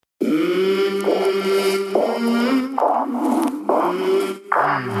How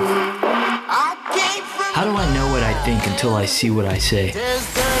do I know what I think until I see what I say?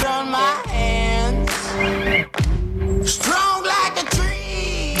 There's dirt on my hands. Strong like a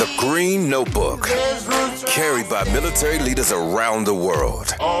tree. The Green Notebook, carried by military leaders around the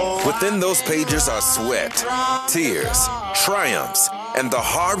world. Within those pages are sweat, tears, triumphs, and the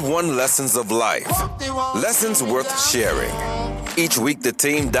hard-won lessons of life. Lessons worth sharing. Each week, the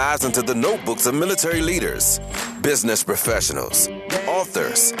team dives into the notebooks of military leaders, business professionals,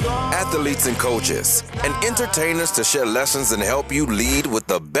 authors, athletes and coaches, and entertainers to share lessons and help you lead with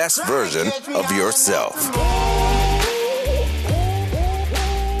the best version of yourself.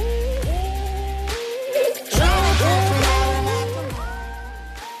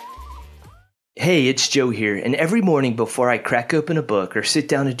 Hey, it's Joe here, and every morning before I crack open a book or sit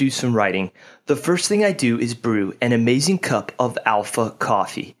down to do some writing, the first thing I do is brew an amazing cup of Alpha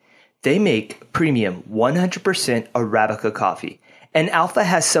coffee. They make premium 100% Arabica coffee, and Alpha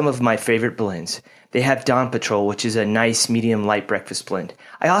has some of my favorite blends. They have Dawn Patrol, which is a nice medium light breakfast blend.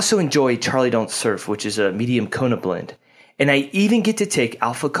 I also enjoy Charlie Don't Surf, which is a medium Kona blend. And I even get to take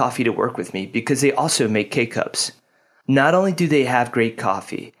Alpha coffee to work with me because they also make K-Cups. Not only do they have great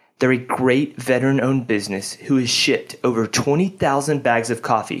coffee, they're a great veteran-owned business who has shipped over 20,000 bags of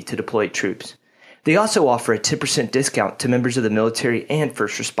coffee to deployed troops. They also offer a 10% discount to members of the military and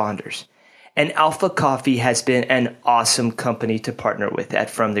first responders. And Alpha Coffee has been an awesome company to partner with at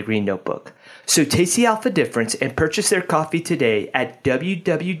From the Green Notebook. So taste the Alpha difference and purchase their coffee today at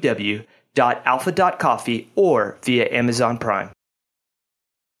www.alpha.coffee or via Amazon Prime.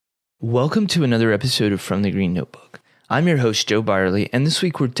 Welcome to another episode of From the Green Notebook. I'm your host, Joe Byerly, and this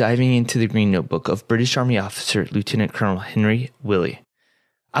week we're diving into the Green Notebook of British Army officer Lieutenant Colonel Henry Willey.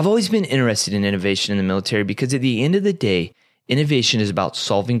 I've always been interested in innovation in the military because at the end of the day, innovation is about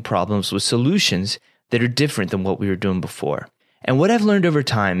solving problems with solutions that are different than what we were doing before. And what I've learned over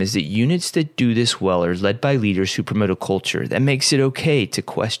time is that units that do this well are led by leaders who promote a culture that makes it okay to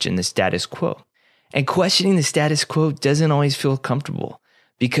question the status quo. And questioning the status quo doesn't always feel comfortable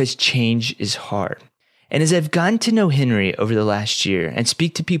because change is hard. And as I've gotten to know Henry over the last year and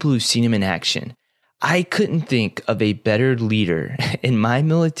speak to people who've seen him in action, I couldn't think of a better leader in my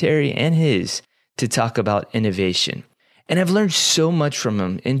military and his to talk about innovation. And I've learned so much from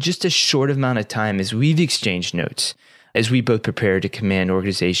him in just a short amount of time as we've exchanged notes, as we both prepare to command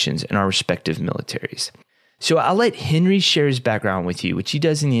organizations in our respective militaries. So I'll let Henry share his background with you, which he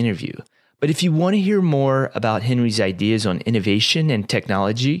does in the interview. But if you want to hear more about Henry's ideas on innovation and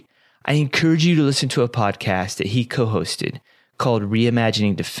technology, I encourage you to listen to a podcast that he co-hosted called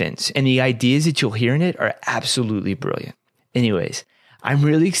Reimagining Defense, and the ideas that you'll hear in it are absolutely brilliant. Anyways, I'm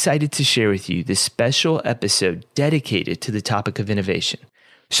really excited to share with you this special episode dedicated to the topic of innovation.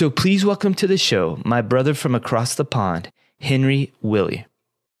 So please welcome to the show my brother from across the pond, Henry Willey.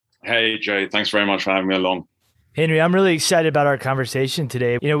 Hey, Joe. Thanks very much for having me along. Henry, I'm really excited about our conversation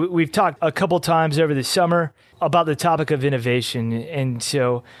today. You know, we've talked a couple times over the summer about the topic of innovation. And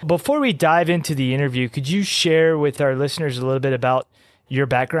so before we dive into the interview, could you share with our listeners a little bit about your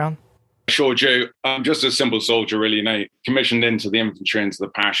background? Sure, Joe. I'm just a simple soldier, really, commissioned into the infantry, into the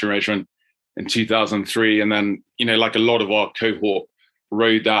Parachute Regiment in 2003. And then, like a lot of our cohort,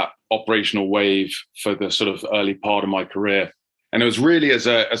 rode that operational wave for the sort of early part of my career. And it was really as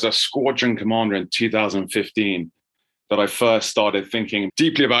a squadron commander in 2015 that I first started thinking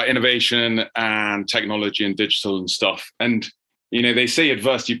deeply about innovation and technology and digital and stuff. And, they say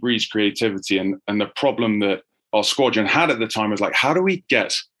adversity breeds creativity. And the problem that our squadron had at the time was like, how do we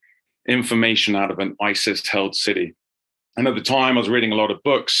get information out of an ISIS-held city? And at the time, I was reading a lot of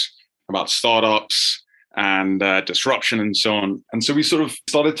books about startups and disruption and so on. And so we sort of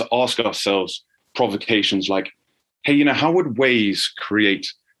started to ask ourselves provocations like, hey, how would Waze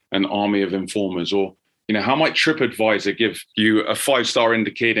create an army of informers? Or, how might TripAdvisor give you a 5-star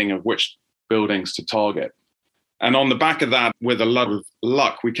indicating of which buildings to target? And on the back of that, with a lot of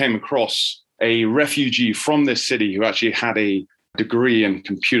luck, we came across a refugee from this city who actually had a degree in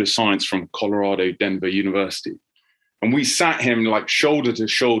computer science from Colorado Denver University. And we sat him like shoulder to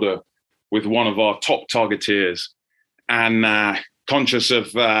shoulder with one of our top targeteers and conscious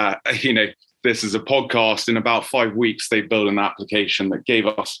of, this is a podcast. In about 5 weeks, they built an application that gave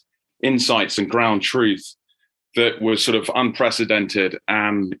us insights and ground truth that was sort of unprecedented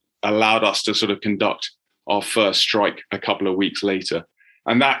and allowed us to sort of conduct our first strike a couple of weeks later.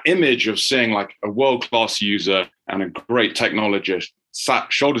 And that image of seeing like a world-class user and a great technologist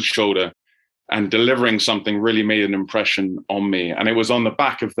sat shoulder to shoulder and delivering something really made an impression on me. And it was on the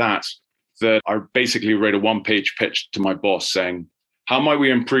back of that I basically wrote a one-page pitch to my boss saying, how might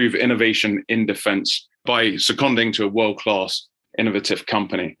we improve innovation in defense by seconding to a world-class innovative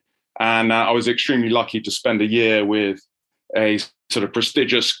company? And I was extremely lucky to spend a year with a sort of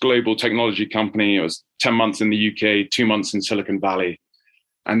prestigious global technology company. It was 10 months in the UK, 2 months in Silicon Valley.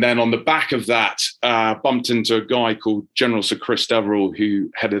 And then on the back of that, bumped into a guy called General Sir Chris Deverell,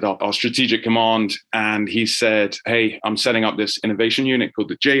 who headed up our strategic command. And he said, hey, I'm setting up this innovation unit called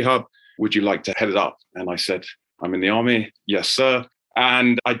the J-Hub. Would you like to head it up? And I said, I'm in the army. Yes, sir.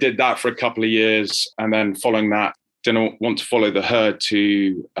 And I did that for a couple of years. And then following that, didn't want to follow the herd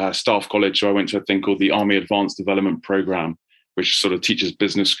to Staff College. So I went to a thing called the Army Advanced Development Program, which sort of teaches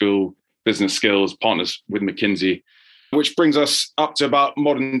business skills, partners with McKinsey, which brings us up to about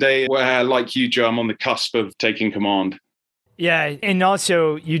modern day where, like you, Joe, I'm on the cusp of taking command. Yeah. And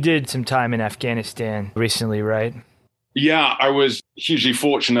also you did some time in Afghanistan recently, right? Yeah, I was hugely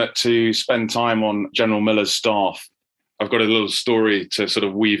fortunate to spend time on General Miller's staff. I've got a little story to sort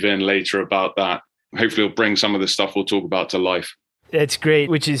of weave in later about that. Hopefully it'll bring some of the stuff we'll talk about to life. That's great,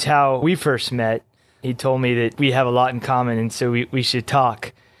 which is how we first met. He told me that we have a lot in common, and so we should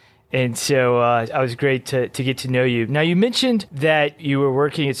talk. And so I was great to get to know you. Now, you mentioned that you were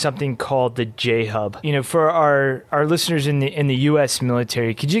working at something called the J-Hub. You know, for our listeners in the U.S.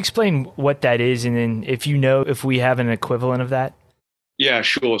 military, could you explain what that is, and then if we have an equivalent of that? Yeah,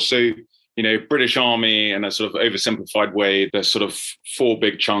 sure. So, British Army, in a sort of oversimplified way, there's sort of four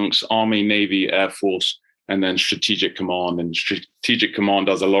big chunks: Army, Navy, Air Force, and then Strategic Command. And Strategic Command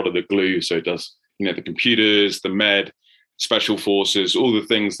does a lot of the glue. So it does, the computers, the med, special forces, all the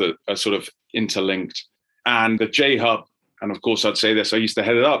things that are sort of interlinked. And the J-Hub, and of course I'd say this, I used to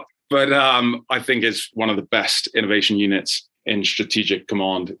head it up, but I think it's one of the best innovation units in Strategic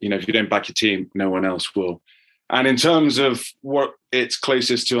Command. If you don't back your team, no one else will. And in terms of what it's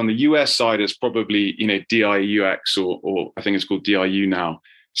closest to on the US side, it's probably, DIUX, or I think it's called DIU now.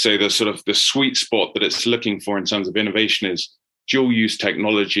 So the sort of the sweet spot that it's looking for in terms of innovation is dual use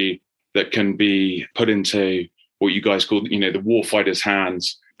technology that can be put into what you guys call, the warfighter's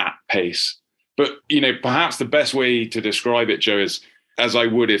hands at pace. But, perhaps the best way to describe it, Joe, is as I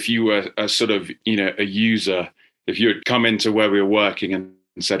would if you were a sort of, a user, if you had come into where we were working and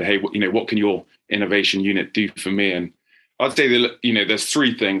said, hey, what can your innovation unit do for me? And I'd say that, there's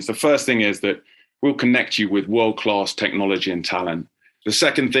three things. The first thing is that we'll connect you with world-class technology and talent. The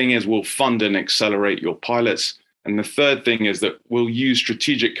second thing is we'll fund and accelerate your pilots. And the third thing is that we'll use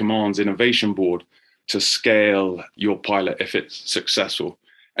Strategic Command's innovation board to scale your pilot if it's successful.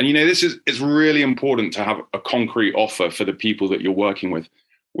 And, it's really important to have a concrete offer for the people that you're working with.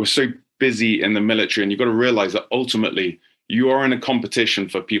 We're so busy in the military, and you've got to realize that ultimately you are in a competition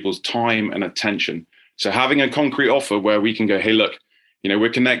for people's time and attention. So having a concrete offer where we can go, hey, look, we're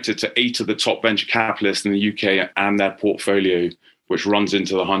connected to 8 of the top venture capitalists in the UK and their portfolio, which runs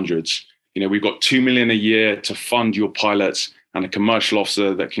into the hundreds. We've got $2 million a year to fund your pilots and a commercial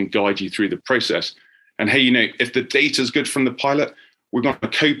officer that can guide you through the process. And hey, if the data is good from the pilot, we're going to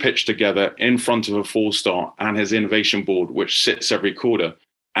co-pitch together in front of a 4-star and his innovation board, which sits every quarter.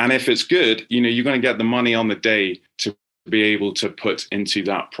 And if it's good, you're going to get the money on the day to be able to put into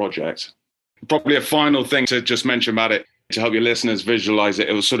that project. Probably a final thing to just mention about it, to help your listeners visualize it.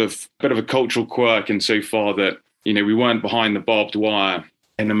 It was sort of a bit of a cultural quirk insofar that, we weren't behind the barbed wire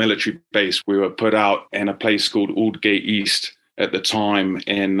in the military base. We were put out in a place called Aldgate East at the time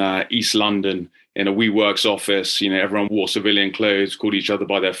in East London, in a WeWorks office. Everyone wore civilian clothes, called each other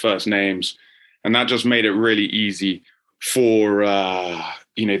by their first names. And that just made it really easy for,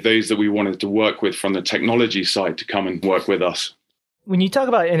 those that we wanted to work with from the technology side to come and work with us. When you talk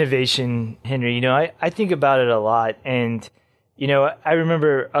about innovation, Henry, I think about it a lot. And, I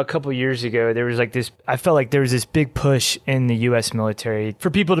remember a couple of years ago, there was I felt like there was this big push in the U.S. military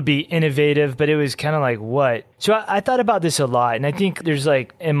for people to be innovative, but it was kind of like, what? So I thought about this a lot. And I think there's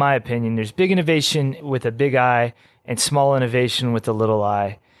in my opinion, there's big innovation with a big I and small innovation with a little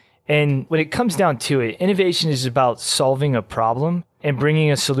I. And when it comes down to it, innovation is about solving a problem and bringing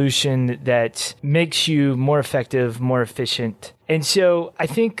a solution that makes you more effective, more efficient. And so I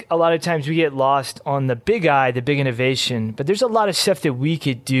think a lot of times we get lost on the big I, the big innovation, but there's a lot of stuff that we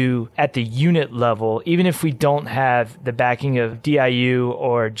could do at the unit level, even if we don't have the backing of DIU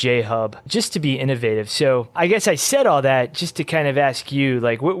or J-Hub, just to be innovative. So I guess I said all that just to kind of ask you,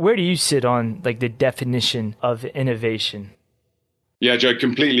 where do you sit on the definition of innovation? Yeah, Joe,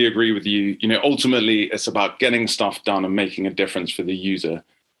 completely agree with you. Ultimately, it's about getting stuff done and making a difference for the user.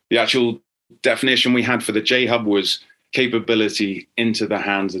 The actual definition we had for the J-Hub was capability into the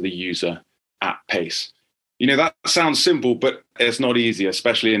hands of the user at pace. That sounds simple, but it's not easy,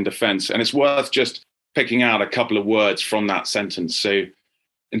 especially in defense. And it's worth just picking out a couple of words from that sentence. So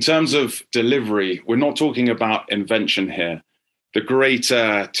in terms of delivery, we're not talking about invention here. The great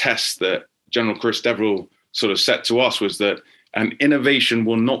test that General Chris Deverill sort of set to us was that an innovation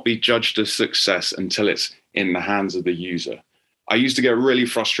will not be judged as success until it's in the hands of the user. I used to get really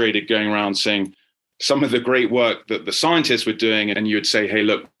frustrated going around saying some of the great work that the scientists were doing, and you would say, hey,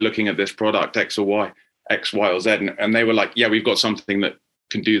 look, looking at this product, X, Y, or Z, and they were like, yeah, we've got something that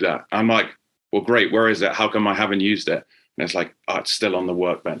can do that. I'm like, well, great, where is it? How come I haven't used it? And it's like, oh, it's still on the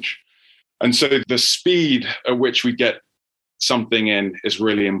workbench. And so the speed at which we get something in is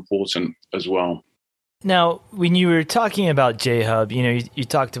really important as well. Now, when you were talking about J-Hub, you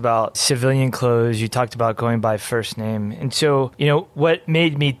talked about civilian clothes, you talked about going by first name. And so, what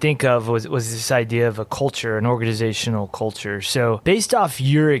made me think of was this idea of a culture, an organizational culture. So based off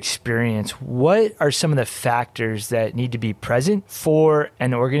your experience, what are some of the factors that need to be present for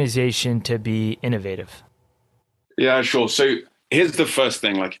an organization to be innovative? Yeah, sure. So here's the first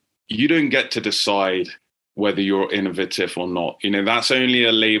thing, like, you don't get to decide whether you're innovative or not. That's only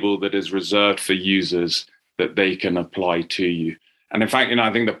a label that is reserved for users that they can apply to you. And in fact,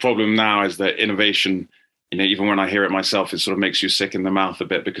 I think the problem now is that innovation, even when I hear it myself, it sort of makes you sick in the mouth a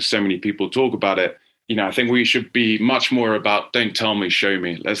bit because so many people talk about it. I think we should be much more about don't tell me, show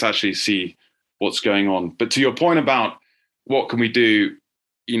me. Let's actually see what's going on. But to your point about what can we do,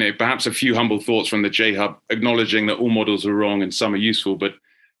 perhaps a few humble thoughts from the J-Hub, acknowledging that all models are wrong and some are useful, but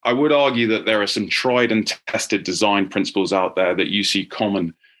I would argue that there are some tried and tested design principles out there that you see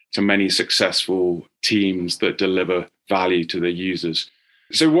common to many successful teams that deliver value to their users.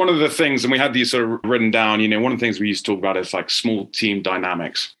 So one of the things, and we had these sort of written down, one of the things we used to talk about is like small team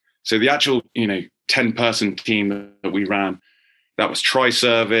dynamics. So the actual, 10-person team that we ran, that was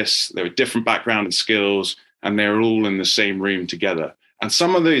tri-service, there were different background and skills, and they were all in the same room together. And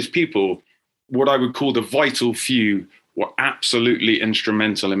some of those people, what I would call the vital few, were absolutely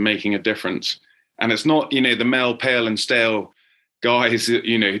instrumental in making a difference. And it's not, the male, pale and stale guys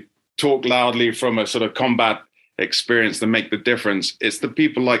that, talk loudly from a sort of combat experience that make the difference. It's the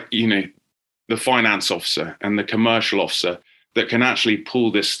people like, the finance officer and the commercial officer that can actually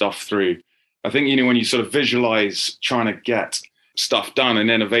pull this stuff through. I think, when you sort of visualize trying to get stuff done in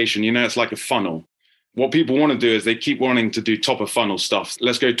innovation, it's like a funnel. What people want to do is they keep wanting to do top of funnel stuff.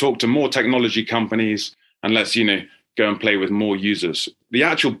 Let's go talk to more technology companies and let's, go and play with more users. The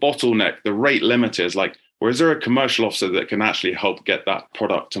actual bottleneck, the rate limiter is like, or is there a commercial officer that can actually help get that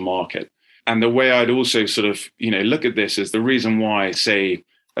product to market? And the way I'd also sort of, look at this is the reason why, say,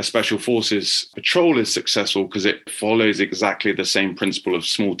 a special forces patrol is successful because it follows exactly the same principle of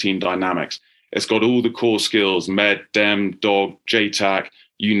small team dynamics. It's got all the core skills, med, dem, dog, JTAC,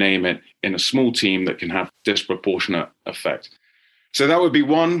 you name it, in a small team that can have disproportionate effect. So that would be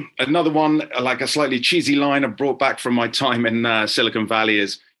one. Another one, like a slightly cheesy line I brought back from my time in Silicon Valley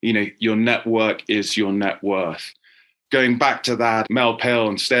is, your network is your net worth. Going back to that male, pale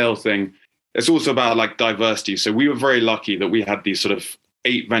and stale thing, it's also about like diversity. So we were very lucky that we had these sort of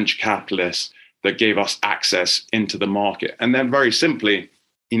 8 venture capitalists that gave us access into the market. And then very simply,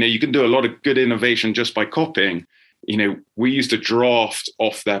 you can do a lot of good innovation just by copying. We used to draft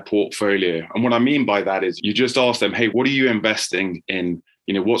off their portfolio. And what I mean by that is you just ask them, hey, what are you investing in?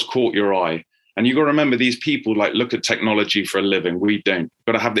 What's caught your eye? And you got to remember these people like look at technology for a living. We don't.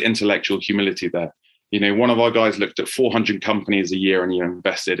 Got to have the intellectual humility there. One of our guys looked at 400 companies a year and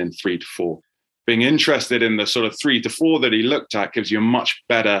invested in 3 to 4. Being interested in the sort of 3 to 4 that he looked at gives you a much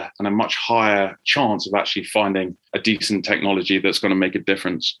better and a much higher chance of actually finding a decent technology that's going to make a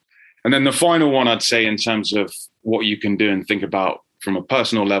difference. And then the final one I'd say in terms of what you can do and think about from a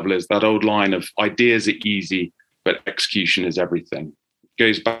personal level is that old line of ideas are easy, but execution is everything. It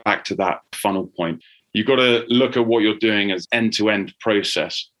goes back to that funnel point. You've got to look at what you're doing as end-to-end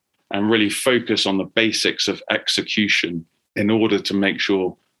process and really focus on the basics of execution in order to make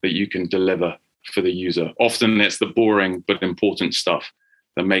sure that you can deliver for the user. Often it's the boring but important stuff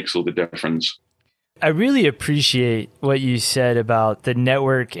that makes all the difference. I really appreciate what you said about the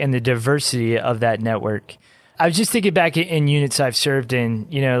network and the diversity of that network. I was just thinking back in units I've served in,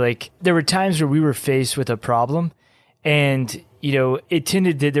 there were times where we were faced with a problem and, it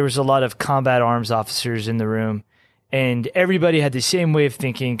tended that there was a lot of combat arms officers in the room and everybody had the same way of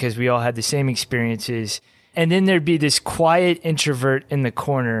thinking because we all had the same experiences. And then there'd be this quiet introvert in the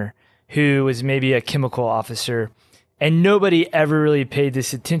corner who was maybe a chemical officer. And nobody ever really paid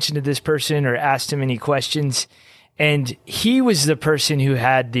this attention to this person or asked him any questions. And he was the person who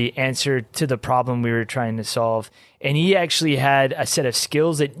had the answer to the problem we were trying to solve. And he actually had a set of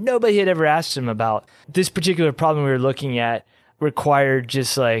skills that nobody had ever asked him about. This particular problem we were looking at, required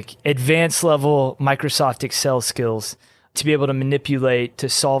just like advanced level Microsoft Excel skills to be able to manipulate to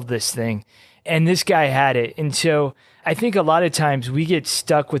solve this thing. And this guy had it. And so I think a lot of times we get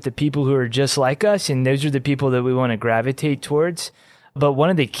stuck with the people who are just like us, and those are the people that we want to gravitate towards. But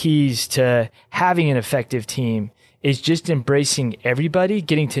one of the keys to having an effective team is just embracing everybody,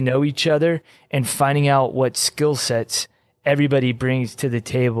 getting to know each other, and finding out what skill sets everybody brings to the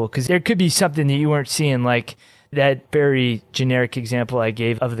table. Because there could be something that you weren't seeing, like that very generic example I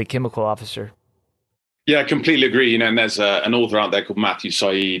gave of the chemical officer. Yeah, I completely agree. And there's an author out there called Matthew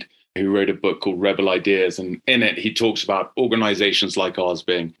Said who wrote a book called Rebel Ideas. And in it, he talks about organizations like ours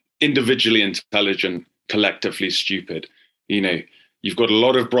being individually intelligent, collectively stupid. You've got a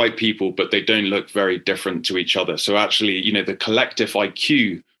lot of bright people, but they don't look very different to each other. So actually, the collective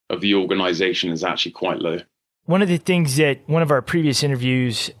IQ of the organization is actually quite low. One of the things that one of our previous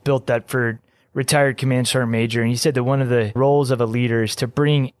interviews built that for retired Command Sergeant Major, and he said that one of the roles of a leader is to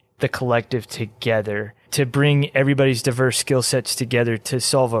bring the collective together, to bring everybody's diverse skill sets together to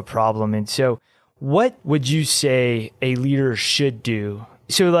solve a problem. And so what would you say a leader should do?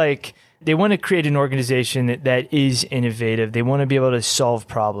 So like they want to create an organization that is innovative. They want to be able to solve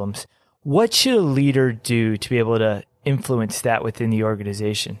problems. What should a leader do to be able to influence that within the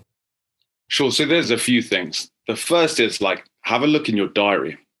organization? Sure. So there's a few things. The first is like, have a look in your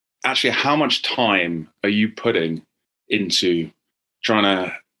diary. Actually, how much time are you putting into trying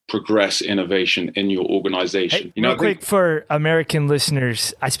to progress innovation in your organization? Hey, real quick for American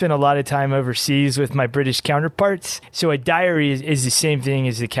listeners, I spent a lot of time overseas with my British counterparts. So a diary is the same thing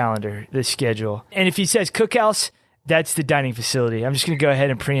as the calendar, the schedule. And if he says cookhouse, that's the dining facility. I'm just going to go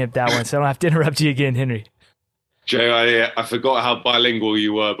ahead and preempt that one so I don't have to interrupt you again, Henry. Joe, I forgot how bilingual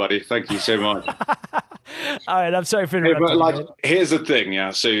you were, buddy. Thank you so much. All right, I'm sorry for interrupting. But here's the thing,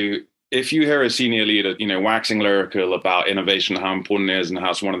 yeah. So if you hear a senior leader, waxing lyrical about innovation, how important it is, and how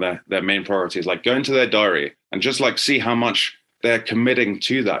it's one of their main priorities, like go into their diary and just like see how much they're committing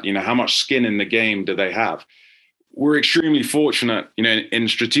to that. How much skin in the game do they have? We're extremely fortunate, in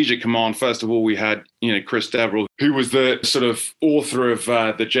strategic command. First of all, we had, Chris Deverill, who was the sort of author of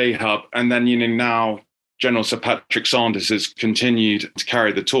the J-Hub, and then, now General Sir Patrick Sanders has continued to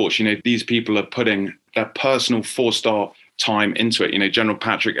carry the torch. These people are putting their personal 4-star time into it. General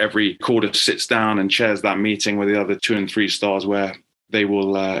Patrick every quarter sits down and chairs that meeting with the other 2 and 3 stars where they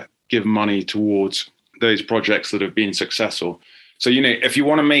will give money towards those projects that have been successful. So, if you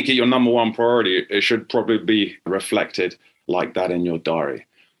want to make it your number one priority, it should probably be reflected like that in your diary.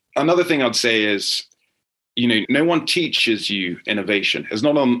 Another thing I'd say is, no one teaches you innovation. It's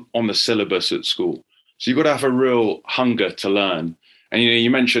not on the syllabus at school. So you've got to have a real hunger to learn. And, you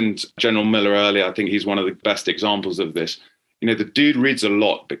mentioned General Miller earlier. I think he's one of the best examples of this. The dude reads a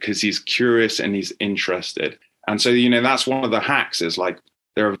lot because he's curious and he's interested. And so, that's one of the hacks is like,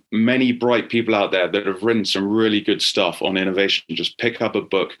 there are many bright people out there that have written some really good stuff on innovation. Just pick up a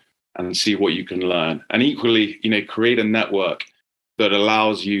book and see what you can learn. And equally, create a network that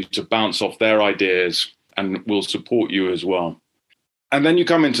allows you to bounce off their ideas and will support you as well. And then you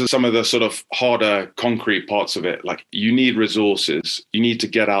come into some of the sort of harder, concrete parts of it. Like you need resources. You need to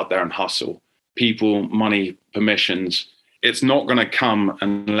get out there and hustle. People, money, permissions. It's not going to come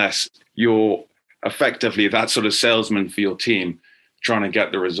unless you're effectively that sort of salesman for your team trying to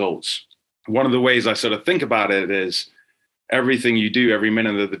get the results. One of the ways I sort of think about it is everything you do every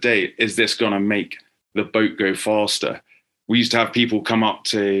minute of the day, is this going to make the boat go faster? We used to have people come up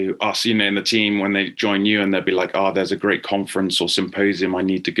to us, in the team when they join you and they'd be like, oh, there's a great conference or symposium I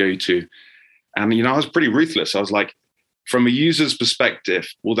need to go to. And, I was pretty ruthless. I was like, from a user's perspective,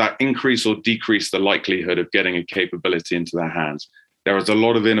 will that increase or decrease the likelihood of getting a capability into their hands? There is a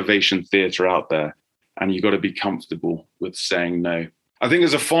lot of innovation theater out there, and you've got to be comfortable with saying no. I think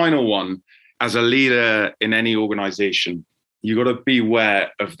as a final one, as a leader in any organization, you've got to be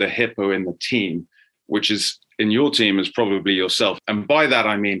aware of the hippo in the team, which is in your team is probably yourself. And by that,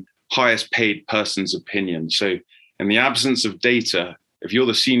 I mean highest paid person's opinion. So in the absence of data, if you're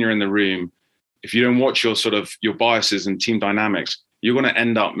the senior in the room, if you don't watch your biases and team dynamics, you're going to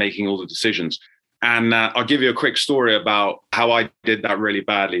end up making all the decisions. And I'll give you a quick story about how I did that really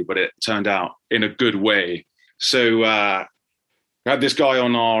badly, but it turned out in a good way. So we had this guy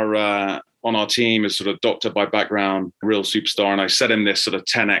on our team, as sort of doctor by background, real superstar. And I set him this sort of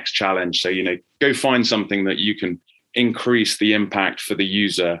 10x challenge. So, go find something that you can increase the impact for the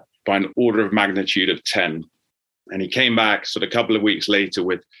user by an order of magnitude of 10. And he came back sort of a couple of weeks later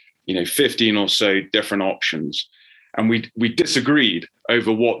with, 15 or so different options. And we disagreed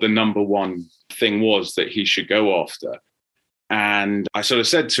over what the number one thing was that he should go after. And I sort of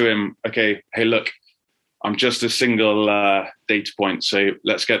said to him, okay, hey, look, I'm just a single data point. So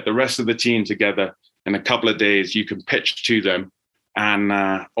let's get the rest of the team together in a couple of days. You can pitch to them,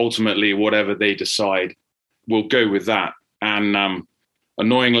 and ultimately, whatever they decide, we'll go with that. And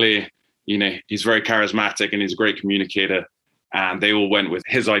annoyingly, he's very charismatic and he's a great communicator. And they all went with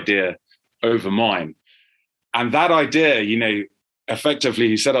his idea over mine. And that idea, effectively,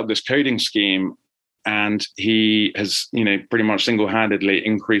 he set up this coding scheme, and he has, pretty much single-handedly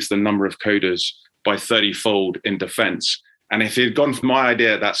increased the number of coders by 30-fold in defense. And if he'd gone for my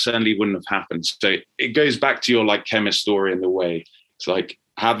idea, that certainly wouldn't have happened. So it goes back to your chemist story in the way. It's like,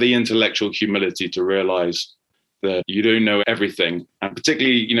 have the intellectual humility to realize that you don't know everything. And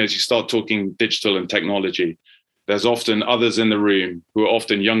particularly, as you start talking digital and technology, there's often others in the room who are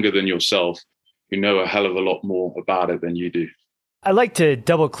often younger than yourself who know a hell of a lot more about it than you do. I'd like to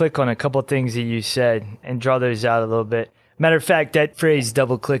double click on a couple of things that you said and draw those out a little bit. Matter of fact, that phrase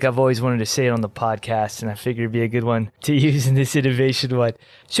double click, I've always wanted to say it on the podcast, and I figured it'd be a good one to use in this innovation one.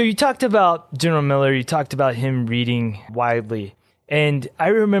 So you talked about General Miller, you talked about him reading widely. And I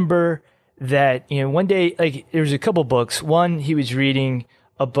remember that, one day, there was a couple books. One, he was reading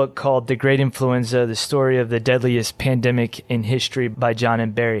a book called The Great Influenza, the story of the deadliest pandemic in history by John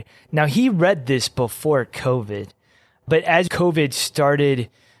M. Barry. Now, he read this before COVID, but as COVID started,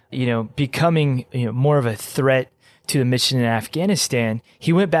 becoming, more of a threat to the mission in Afghanistan,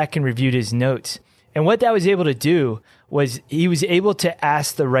 he went back and reviewed his notes. And what that was able to do was he was able to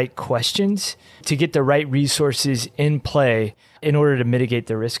ask the right questions to get the right resources in play in order to mitigate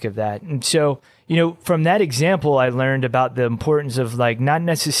the risk of that. And so, from that example, I learned about the importance of not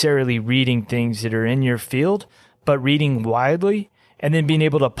necessarily reading things that are in your field, but reading widely and then being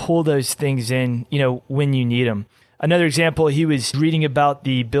able to pull those things in, when you need them. Another example, he was reading about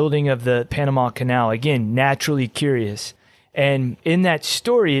the building of the Panama Canal, again, naturally curious. And in that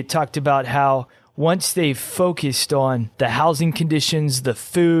story, it talked about how once they focused on the housing conditions, the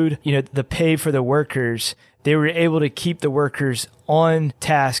food, the pay for the workers, they were able to keep the workers on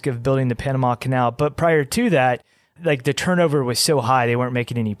task of building the Panama Canal. But prior to that, the turnover was so high, they weren't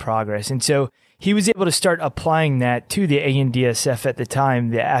making any progress. And so he was able to start applying that to the ANDSF at the time,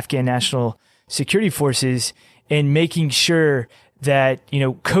 the Afghan National Security Forces, and making sure that,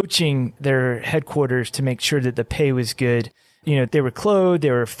 coaching their headquarters to make sure that the pay was good. They were clothed,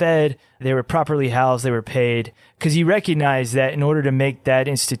 they were fed, they were properly housed, they were paid. Because he recognized that in order to make that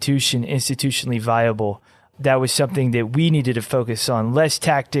institution institutionally viable, that was something that we needed to focus on. Less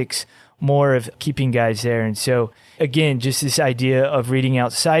tactics, more of keeping guys there. And so, again, just this idea of reading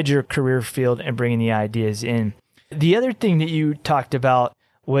outside your career field and bringing the ideas in. The other thing that you talked about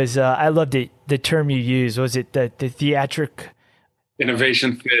was, I loved it, the term you used. Was it the theatric?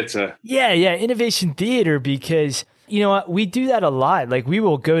 Innovation theater. Yeah, innovation theater, because, we do that a lot. We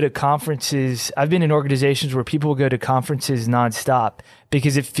will go to conferences. I've been in organizations where people will go to conferences nonstop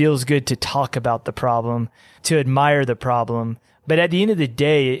because it feels good to talk about the problem, to admire the problem. But at the end of the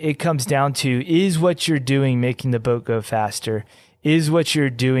day, it comes down to, is what you're doing making the boat go faster? Is what you're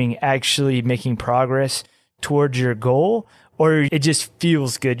doing actually making progress towards your goal? Or it just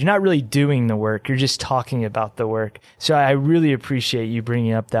feels good? You're not really doing the work. You're just talking about the work. So I really appreciate you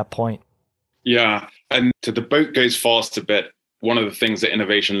bringing up that point. Yeah. And to the boat goes fast a bit, one of the things that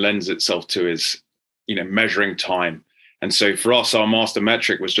innovation lends itself to is, measuring time. And so for us, our master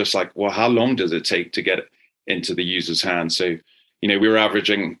metric was just how long does it take to get it into the user's hands? So, we were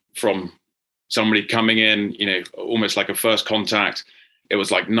averaging from somebody coming in, almost like a first contact. It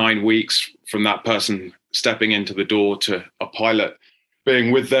was 9 weeks from that person stepping into the door to a pilot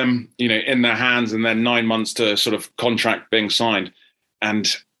being with them, in their hands, and then 9 months to sort of contract being signed.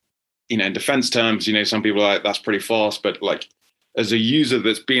 And, in defense terms, some people are that's pretty fast, but as a user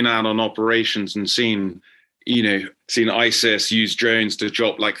that's been out on operations and seen ISIS use drones to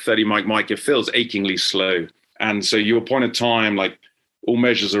drop 30 Mike, it feels achingly slow. And so your point of time, all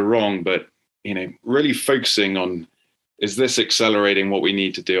measures are wrong, but, really focusing on, is this accelerating what we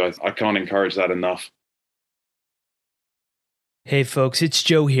need to do? I can't encourage that enough. Hey folks, it's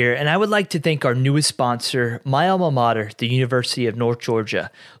Joe here, and I would like to thank our newest sponsor, my alma mater, the University of North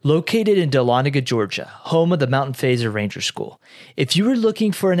Georgia, located in Dahlonega, Georgia, home of the Mountain Phaser Ranger School. If you are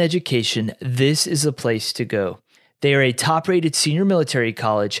looking for an education, this is the place to go. They are a top-rated senior military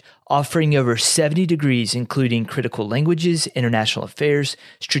college offering over 70 degrees, including critical languages, international affairs,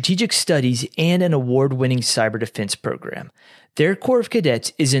 strategic studies, and an award-winning cyber defense program. Their Corps of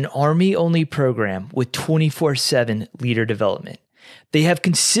Cadets is an Army-only program with 24/7 leader development. They have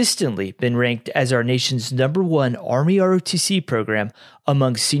consistently been ranked as our nation's #1 Army ROTC program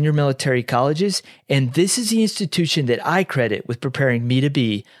among senior military colleges, and this is the institution that I credit with preparing me to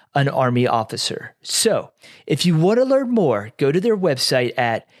be an Army officer. So, if you want to learn more, go to their website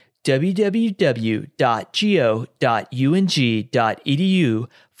at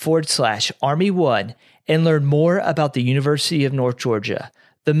www.go.ung.edu/Army1 and learn more about the University of North Georgia,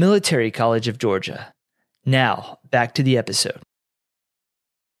 the Military College of Georgia. Now, back to the episode.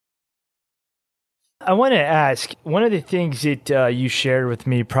 I want to ask, one of the things that you shared with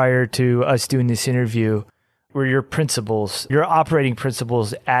me prior to us doing this interview were your principles, your operating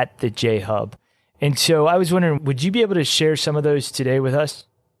principles at the J-Hub. And so I was wondering, would you be able to share some of those today with us?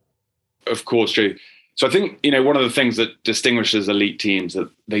 Of course, Joe. So I think, one of the things that distinguishes elite teams that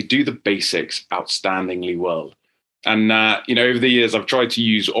they do the basics outstandingly well. And, over the years, I've tried to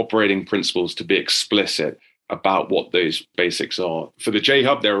use operating principles to be explicit about what those basics are. For the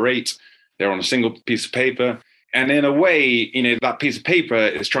J-Hub, there are 8. They're on a single piece of paper. And in a way, that piece of paper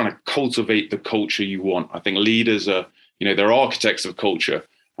is trying to cultivate the culture you want. I think leaders are, they're architects of culture.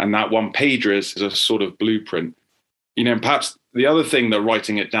 And that one pager is a sort of blueprint. And perhaps the other thing that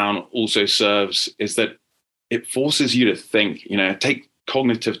writing it down also serves is that it forces you to think, take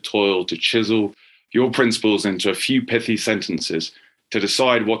cognitive toil to chisel your principles into a few pithy sentences to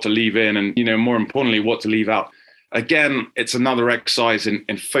decide what to leave in and, more importantly, what to leave out. Again, it's another exercise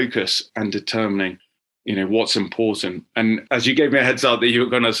in focus and determining, what's important. And as you gave me a heads up that you were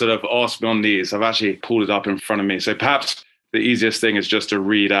going to sort of ask me on these, I've actually pulled it up in front of me. So perhaps the easiest thing is just to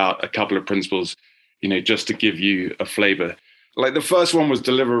read out a couple of principles, just to give you a flavor. Like the first one was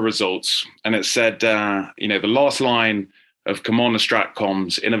deliver results. And it said, the last line of Commander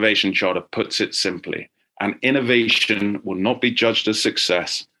Stratcom's innovation charter puts it simply, an innovation will not be judged as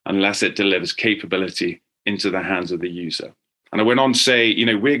success unless it delivers capability into the hands of the user. And I went on to say,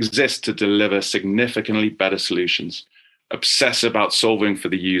 we exist to deliver significantly better solutions. Obsess about solving for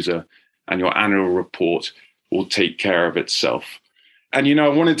the user, and your annual report will take care of itself. And, I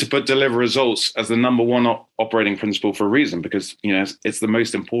wanted to put deliver results as the #1 operating principle for a reason, because, it's the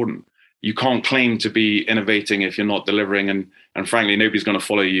most important. You can't claim to be innovating if you're not delivering. And frankly, nobody's going to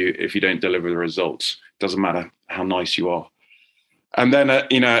follow you if you don't deliver the results. Doesn't matter how nice you are. And then,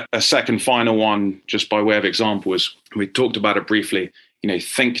 a second final one, just by way of example, is we talked about it briefly,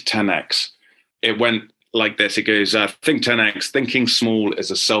 think 10x. It went like this. It goes, think 10x, thinking small is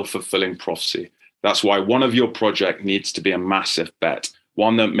a self-fulfilling prophecy. That's why one of your project needs to be a massive bet,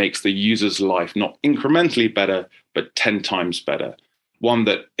 one that makes the user's life not incrementally better, but 10 times better. One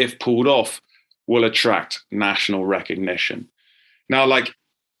that, if pulled off, will attract national recognition. Now,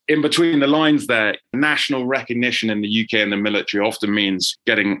 in between the lines there, national recognition in the UK and the military often means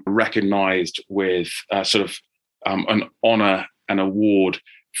getting recognized with an honor, an award.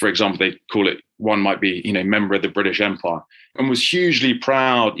 For example, they call it, one might be, member of the British Empire, and was hugely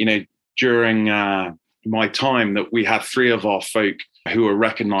proud, during my time that we had 3 of our folk who were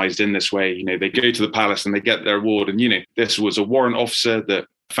recognized in this way. They go to the palace and they get their award. And, this was a warrant officer that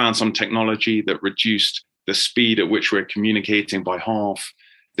found some technology that reduced the speed at which we're communicating by half.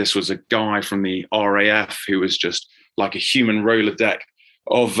 This was a guy from the RAF who was just like a human Rolodeck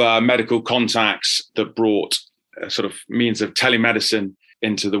of medical contacts that brought a sort of means of telemedicine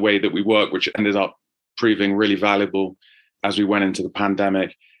into the way that we work, which ended up proving really valuable as we went into the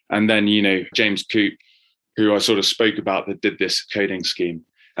pandemic. And then, James Coote, who I sort of spoke about, that did this coding scheme.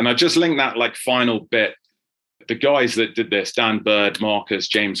 And I just linked that final bit. The guys that did this, Dan Bird, Marcus,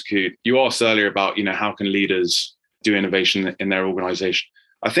 James Coote, you asked earlier about, how can leaders do innovation in their organization?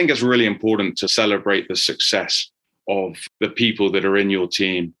 I think it's really important to celebrate the success of the people that are in your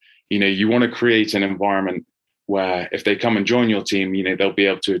team. You want to create an environment where if they come and join your team, they'll be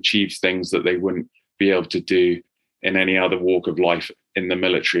able to achieve things that they wouldn't be able to do in any other walk of life in the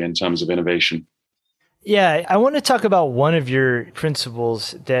military in terms of innovation. Yeah, I want to talk about one of your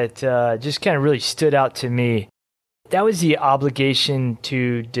principles that just kind of really stood out to me. That was the obligation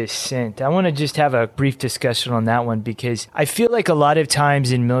to dissent. I want to just have a brief discussion on that one, because I feel like a lot of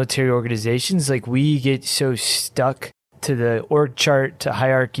times in military organizations, we get so stuck to the org chart, to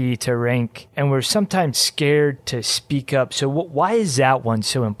hierarchy, to rank, and we're sometimes scared to speak up. So why is that one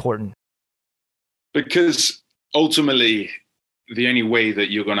so important? Because ultimately, the only way that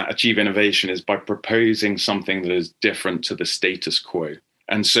you're going to achieve innovation is by proposing something that is different to the status quo.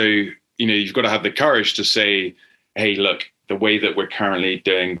 And so, you've got to have the courage to say, hey, look, the way that we're currently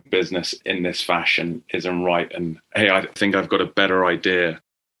doing business in this fashion isn't right. And hey, I think I've got a better idea.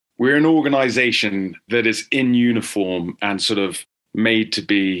 We're an organization that is in uniform and sort of made to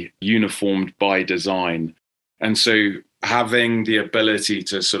be uniformed by design. And so having the ability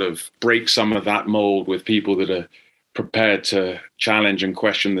to sort of break some of that mold with people that are prepared to challenge and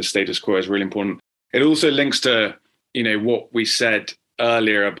question the status quo is really important. It also links to, what we said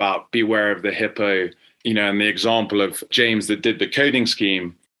earlier about beware of the hippo, and the example of James that did the coding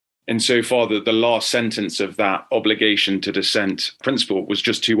scheme. Insofar that the last sentence of that obligation to dissent principle was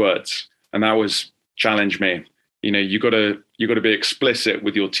just 2 words, and that was challenge me. You got to be explicit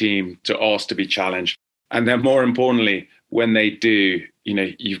with your team to ask to be challenged. And then more importantly, when they do,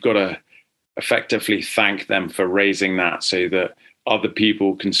 you've got to effectively thank them for raising that so that other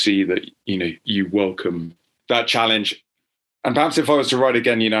people can see that, you welcome that challenge. And perhaps if I was to write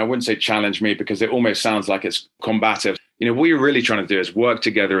again, I wouldn't say challenge me because it almost sounds like it's combative. What you're really trying to do is work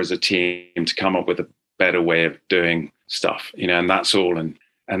together as a team to come up with a better way of doing stuff, and that's all.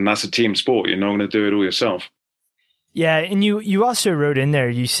 And that's a team sport. You're not going to do it all yourself. Yeah, and you also wrote in there,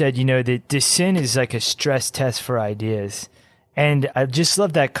 you said, that dissent is like a stress test for ideas. And I just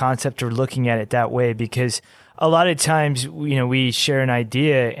love that concept of looking at it that way, because a lot of times, we share an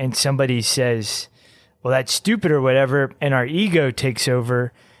idea and somebody says, well, that's stupid or whatever, and our ego takes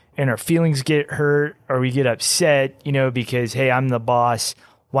over and our feelings get hurt or we get upset, because, hey, I'm the boss.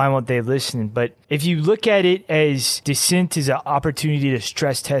 Why won't they listen? But if you look at it as dissent is an opportunity to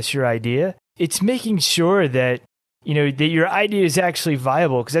stress test your idea, it's making sure that that your idea is actually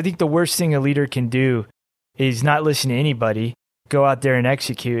viable. Because I think the worst thing a leader can do is not listen to anybody, go out there and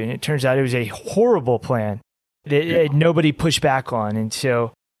execute. And it turns out it was a horrible plan that nobody pushed back on. And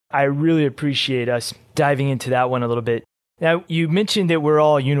so I really appreciate us diving into that one a little bit. Now, you mentioned that we're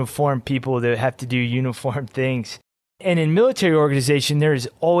all uniform people that have to do uniform things. And in military organization, there is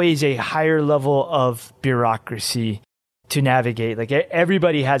always a higher level of bureaucracy to navigate. Like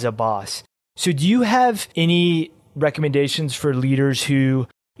everybody has a boss. So do you have any recommendations for leaders who,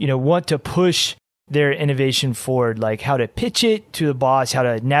 want to push their innovation forward, like how to pitch it to the boss, how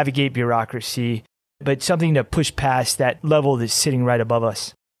to navigate bureaucracy, but something to push past that level that's sitting right above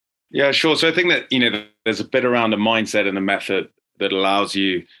us? Yeah, sure. So I think that, there's a bit around a mindset and a method that allows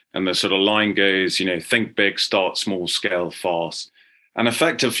you, and the sort of line goes, think big, start small, scale fast. And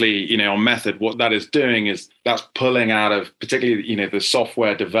effectively, on method, what that is doing is that's pulling out of particularly, the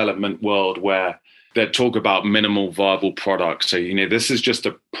software development world where they talk about minimal viable products. So, this is just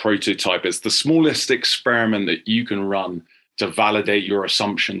a prototype. It's the smallest experiment that you can run to validate your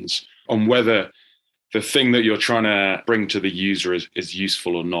assumptions on whether the thing that you're trying to bring to the user is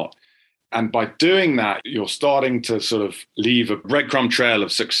useful or not. And by doing that, you're starting to sort of leave a breadcrumb trail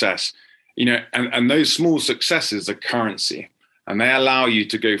of success, and those small successes are currency. And they allow you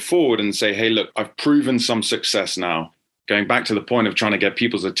to go forward and say, hey, look, I've proven some success now. Going back to the point of trying to get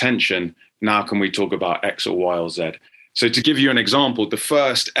people's attention, now can we talk about X or Y or Z? So to give you an example, the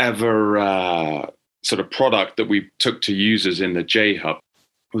first ever sort of product that we took to users in the J-Hub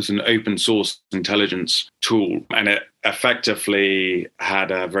was an open source intelligence tool. And it effectively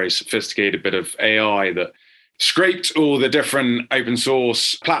had a very sophisticated bit of AI that scraped all the different open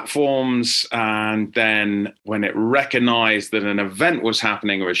source platforms. And then when it recognized that an event was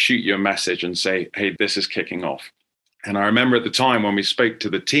happening, it would shoot you a message and say, hey, this is kicking off. And I remember at the time when we spoke to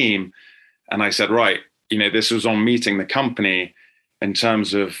the team and I said, right, this was on meeting the company in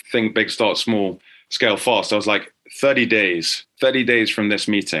terms of think big, start small, scale fast. I was like, 30 days from this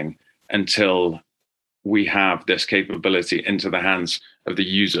meeting until we have this capability into the hands of the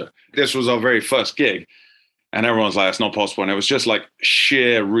user. This was our very first gig. And everyone's like, it's not possible. And it was just like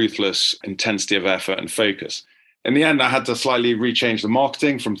sheer ruthless intensity of effort and focus. In the end, I had to slightly rechange the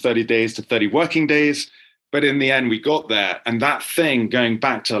marketing from 30 days to 30 working days. But in the end, we got there. And that thing, going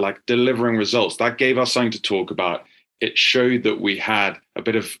back to like delivering results, that gave us something to talk about. It showed that we had a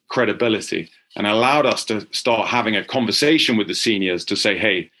bit of credibility and allowed us to start having a conversation with the seniors to say,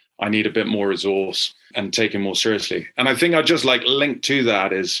 hey, I need a bit more resource and take it more seriously. And I think I just like link to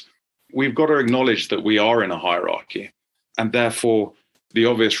that is we've got to acknowledge that we are in a hierarchy. And therefore, the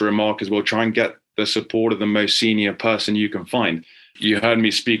obvious remark is, well, try and get the support of the most senior person you can find. You heard me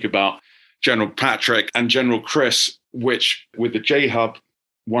speak about General Patrick and General Chris, which with the J-Hub,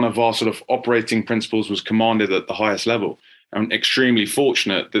 one of our sort of operating principles was commanded at the highest level. I'm extremely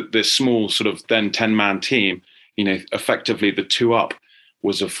fortunate that this small sort of then 10-man team, effectively the 2-up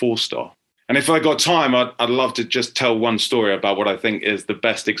was a 4-star. And if I got time, I'd love to just tell one story about what I think is the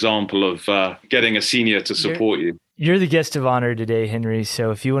best example of getting a senior to support you. You're the guest of honor today, Henry.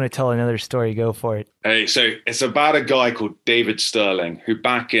 So if you want to tell another story, go for it. Hey, so it's about a guy called David Sterling, who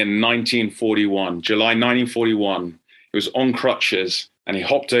back in July 1941, he was on crutches and he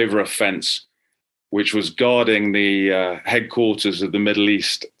hopped over a fence, which was guarding the headquarters of the Middle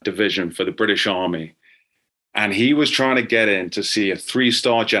East Division for the British Army. And he was trying to get in to see a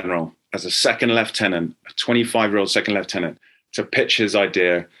 3-star general as a second lieutenant, a 25-year-old second lieutenant, to pitch his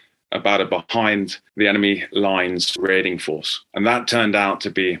idea about a behind the enemy lines raiding force. And that turned out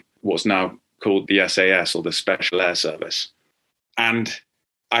to be what's now called the SAS, or the Special Air Service. And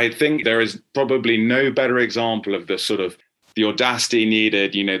I think there is probably no better example of the sort of the audacity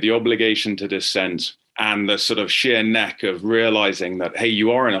needed, the obligation to dissent, and the sort of sheer neck of realizing that, hey,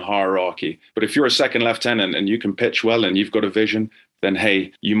 you are in a hierarchy. But if you're a second lieutenant and you can pitch well and you've got a vision, then,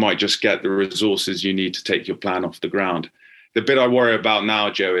 hey, you might just get the resources you need to take your plan off the ground. The bit I worry about now,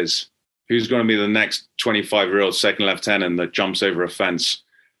 Joe, is who's going to be the next 25-year-old second lieutenant that jumps over a fence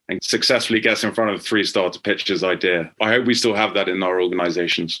and successfully gets in front of a 3-star to pitch his idea. I hope we still have that in our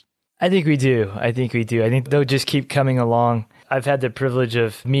organizations. I think we do. I think they'll just keep coming along. I've had the privilege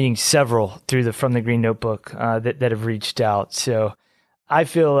of meeting several through the From the Green Notebook that have reached out. So I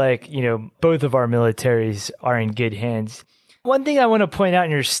feel like, both of our militaries are in good hands. One thing I want to point out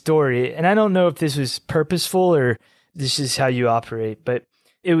in your story, and I don't know if this was purposeful or this is how you operate, but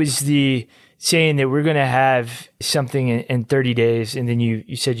it was the saying that we're going to have something in 30 days, and then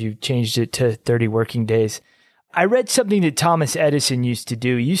you said you changed it to 30 working days. I read something that Thomas Edison used to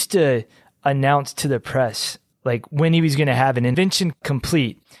do. He used to announce to the press, like, when he was going to have an invention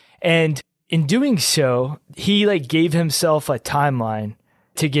complete. And in doing so, he gave himself a timeline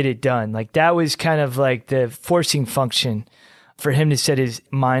to get it done. Like, that was kind of like the forcing function for him to set his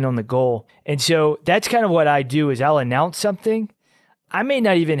mind on the goal. And so that's kind of what I do is I'll announce something. I may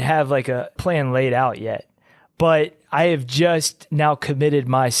not even have a plan laid out yet, but I have just now committed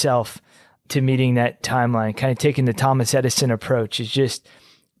myself to meeting that timeline, kind of taking the Thomas Edison approach. Is just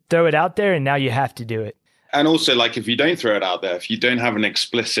throw it out there and now you have to do it. And also, if you don't throw it out there, if you don't have an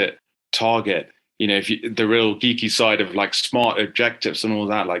explicit target, the real geeky side of SMART objectives and all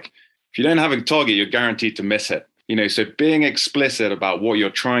that, if you don't have a target, you're guaranteed to miss it. So being explicit about what you're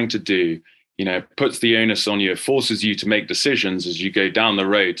trying to do, puts the onus on you, it forces you to make decisions as you go down the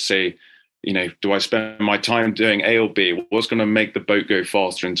road. Say, do I spend my time doing A or B? What's going to make the boat go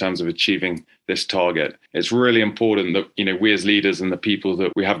faster in terms of achieving this target? It's really important that, we as leaders and the people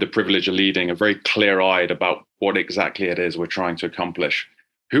that we have the privilege of leading are very clear-eyed about what exactly it is we're trying to accomplish.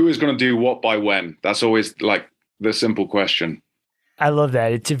 Who is going to do what by when? That's always the simple question. I love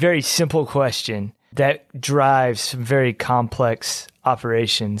that. It's a very simple question that drives some very complex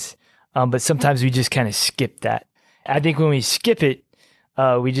operations. But sometimes we just kind of skip that. I think when we skip it,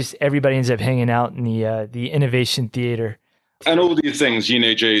 everybody ends up hanging out in the innovation theater. And all these things,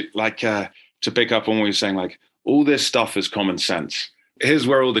 Joe, to pick up on what you're saying, all this stuff is common sense. Here's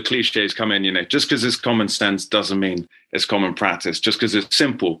where all the cliches come in, just because it's common sense doesn't mean it's common practice. Just because it's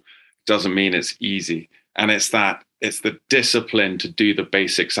simple doesn't mean it's easy. And it's the discipline to do the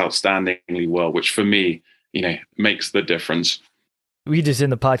basics outstandingly well, which for me, makes the difference. We just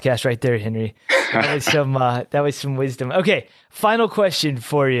end the podcast right there, Henry. That was some wisdom. Okay, final question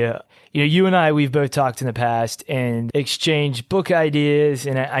for you. You and I, we've both talked in the past and exchanged book ideas,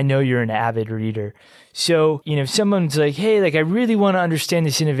 and I know you're an avid reader. So, if someone's like, hey, I really want to understand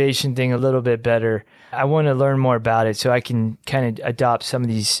this innovation thing a little bit better. I want to learn more about it so I can kind of adopt some of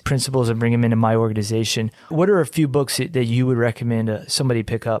these principles and bring them into my organization. What are a few books that you would recommend somebody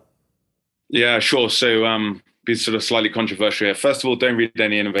pick up? Yeah, sure. So, be sort of slightly controversial here. First of all, don't read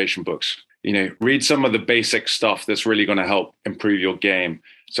any innovation books. Read some of the basic stuff that's really going to help improve your game.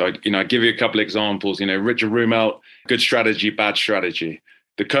 So, I give you a couple examples. Richard Rumelt, Good Strategy, Bad Strategy.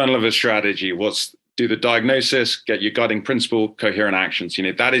 The kernel of a strategy, do the diagnosis, get your guiding principle, coherent actions.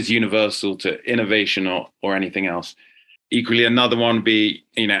 That is universal to innovation or anything else. Equally, another one would be,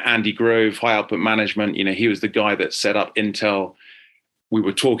 Andy Grove, High Output Management. He was the guy that set up Intel. We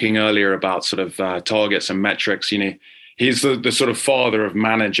were talking earlier about sort of targets and metrics. He's the sort of father of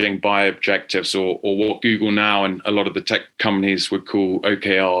managing by objectives, or what Google now and a lot of the tech companies would call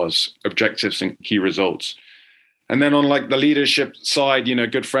OKRs, objectives and key results. And then on the leadership side,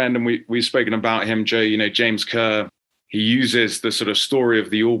 good friend, and we've spoken about him, Joe, James Kerr, he uses the sort of story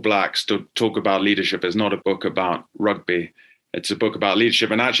of the All Blacks to talk about leadership. It's not a book about rugby. It's a book about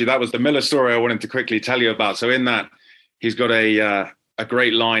leadership. And actually, that was the Miller story I wanted to quickly tell you about. So in that, he's got a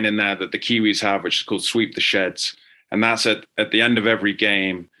great line in there that the Kiwis have, which is called Sweep the Sheds. And that's at the end of every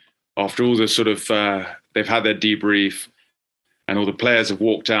game, after all the sort of, they've had their debrief and all the players have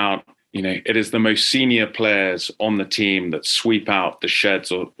walked out. It is the most senior players on the team that sweep out the sheds,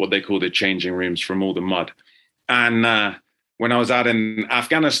 or what they call the changing rooms, from all the mud. And when I was out in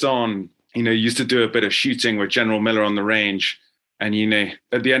Afghanistan, used to do a bit of shooting with General Miller on the range. And,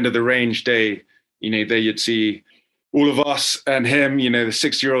 at the end of the range day, there you'd see all of us and him, the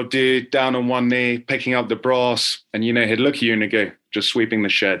 60-year-old dude down on one knee, picking up the brass, and, he'd look at you and he'd go, just sweeping the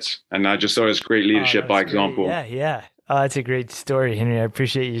sheds. And I just thought it was great leadership by example. Yeah. Oh, that's a great story, Henry. I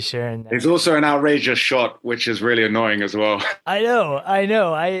appreciate you sharing that. It's also an outrageous shot, which is really annoying as well. I know.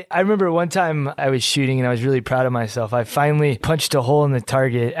 I remember one time I was shooting and I was really proud of myself. I finally punched a hole in the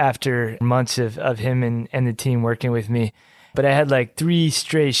target after months of him and the team working with me. But I had like 3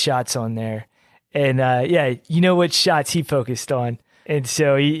 stray shots on there. And you know what shots he focused on. And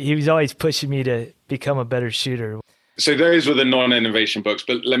so he was always pushing me to become a better shooter. So those were the non-innovation books,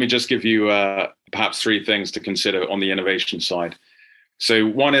 but let me just give you perhaps 3 things to consider on the innovation side. So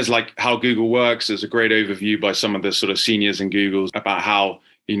one is like how Google works. There's a great overview by some of the sort of seniors in Google about how,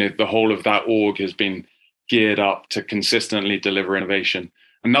 the whole of that org has been geared up to consistently deliver innovation.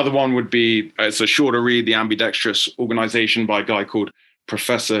 Another one would be, it's a shorter read, The Ambidextrous Organization by a guy called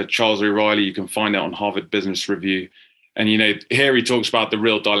Professor Charles O'Reilly. You can find it on Harvard Business Review. And, here he talks about the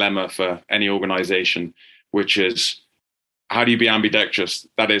real dilemma for any organization, which is, how do you be ambidextrous?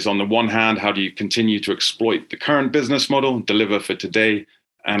 That is, on the one hand, how do you continue to exploit the current business model, deliver for today?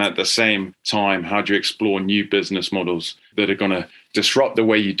 And at the same time, how do you explore new business models that are going to disrupt the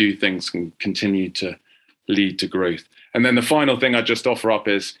way you do things and continue to lead to growth? And then the final thing I just offer up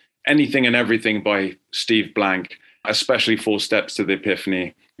is Anything and Everything by Steve Blank, especially 4 Steps to the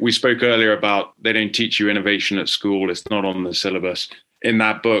Epiphany. We spoke earlier about they don't teach you innovation at school. It's not on the syllabus. In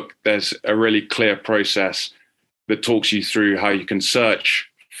that book, there's a really clear process that talks you through how you can search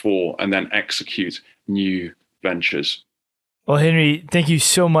for and then execute new ventures. Well, Henry, thank you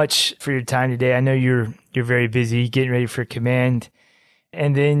so much for your time today. I know you're very busy getting ready for command.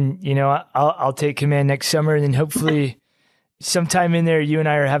 And then, I'll take command next summer, and then hopefully sometime in there, you and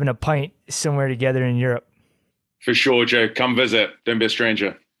I are having a pint somewhere together in Europe. For sure, Joe. Come visit. Don't be a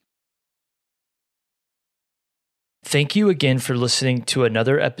stranger. Thank you again for listening to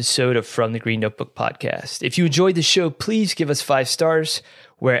another episode of From the Green Notebook podcast. If you enjoyed the show, please give us 5 stars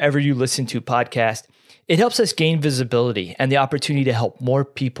wherever you listen to podcasts. It helps us gain visibility and the opportunity to help more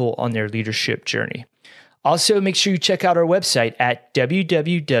people on their leadership journey. Also, make sure you check out our website at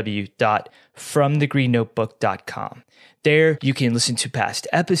www.fromthegreennotebook.com. There, you can listen to past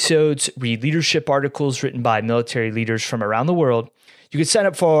episodes, read leadership articles written by military leaders from around the world. You can sign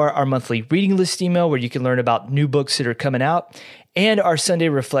up for our monthly reading list email where you can learn about new books that are coming out, and our Sunday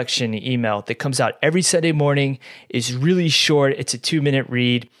reflection email that comes out every Sunday morning. Is really short. It's a 2-minute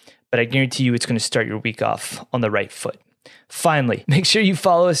read, but I guarantee you it's going to start your week off on the right foot. Finally, make sure you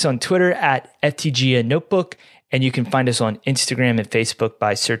follow us on Twitter at FTGN Notebook, and you can find us on Instagram and Facebook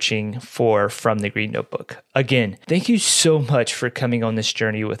by searching for From the Green Notebook. Again, thank you so much for coming on this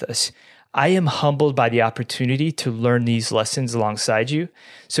journey with us. I am humbled by the opportunity to learn these lessons alongside you.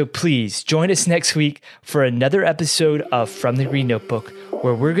 So please join us next week for another episode of From the Green Notebook,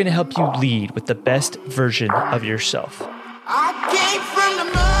 where we're going to help you lead with the best version of yourself. I came from the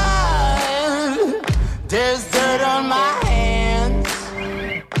mud. There's dirt on my hands.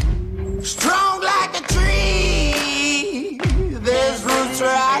 Strong like a tree. There's roots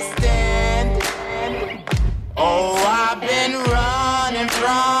where I stand. Oh, I've been running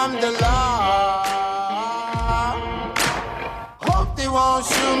from the law. Hope they won't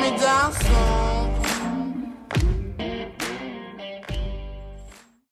shoot me down